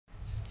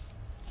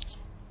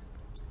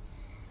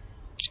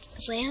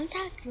Why I'm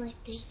talking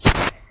like this?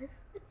 Because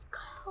it's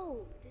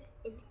cold.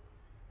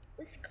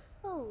 It's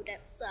cold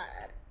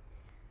outside.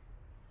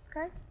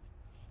 Okay?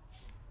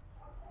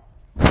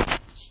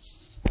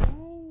 Hey.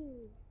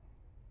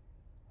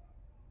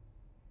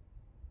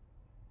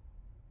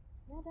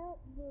 Shut up,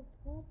 little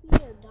puppy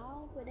or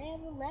dog,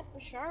 whatever,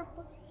 leopard,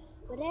 sherpa,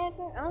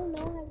 whatever. I don't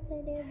know how to say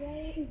that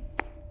word.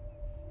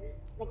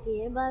 Like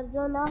everybody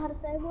don't know how to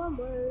say one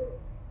word.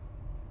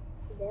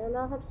 They don't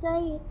know how to say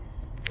it.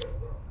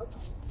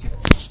 Okay.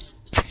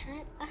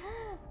 Shut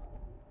up.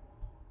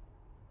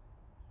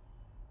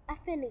 I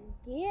finna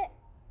get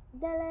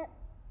the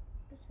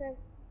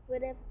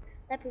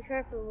leopard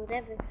sherpa or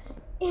whatever.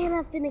 And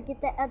I finna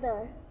get that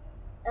other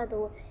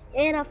one.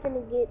 And I'm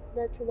finna get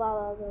the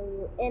chihuahua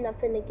one. And I'm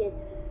finna get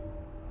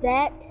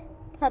that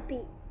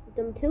puppy,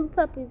 them 2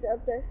 puppies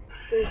up there.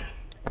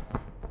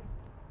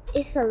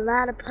 It's a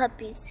lot of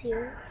puppies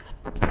here.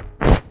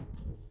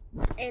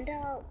 And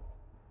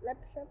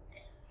leopard sherpa.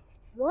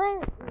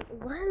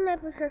 One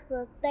leopard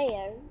sherpa up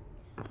there.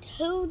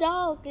 2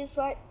 dogs is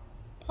right,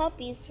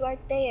 puppies right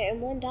there,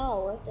 and 1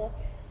 dog right there.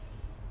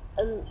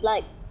 And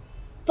like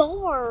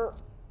 4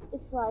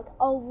 is like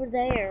over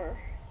there.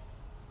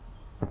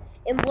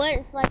 And 1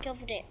 is like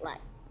over there.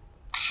 Like,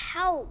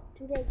 how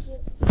do they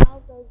get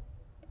all those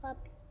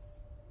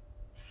puppies?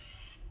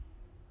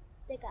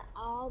 They got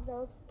all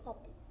those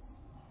puppies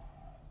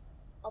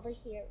over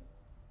here.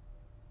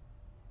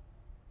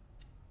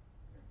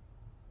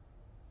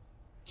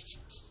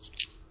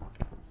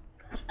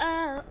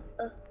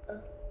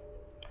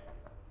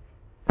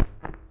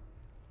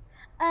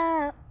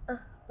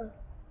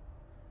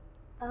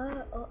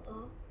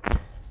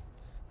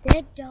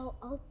 That door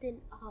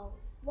open all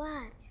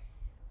wide.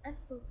 I'm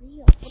for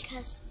real,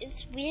 because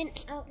it's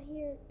wind out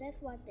here. That's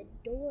why the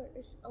door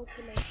is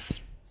opening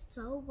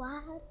so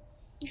wide.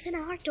 Even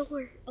our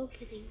door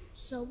opening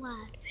so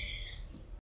wide.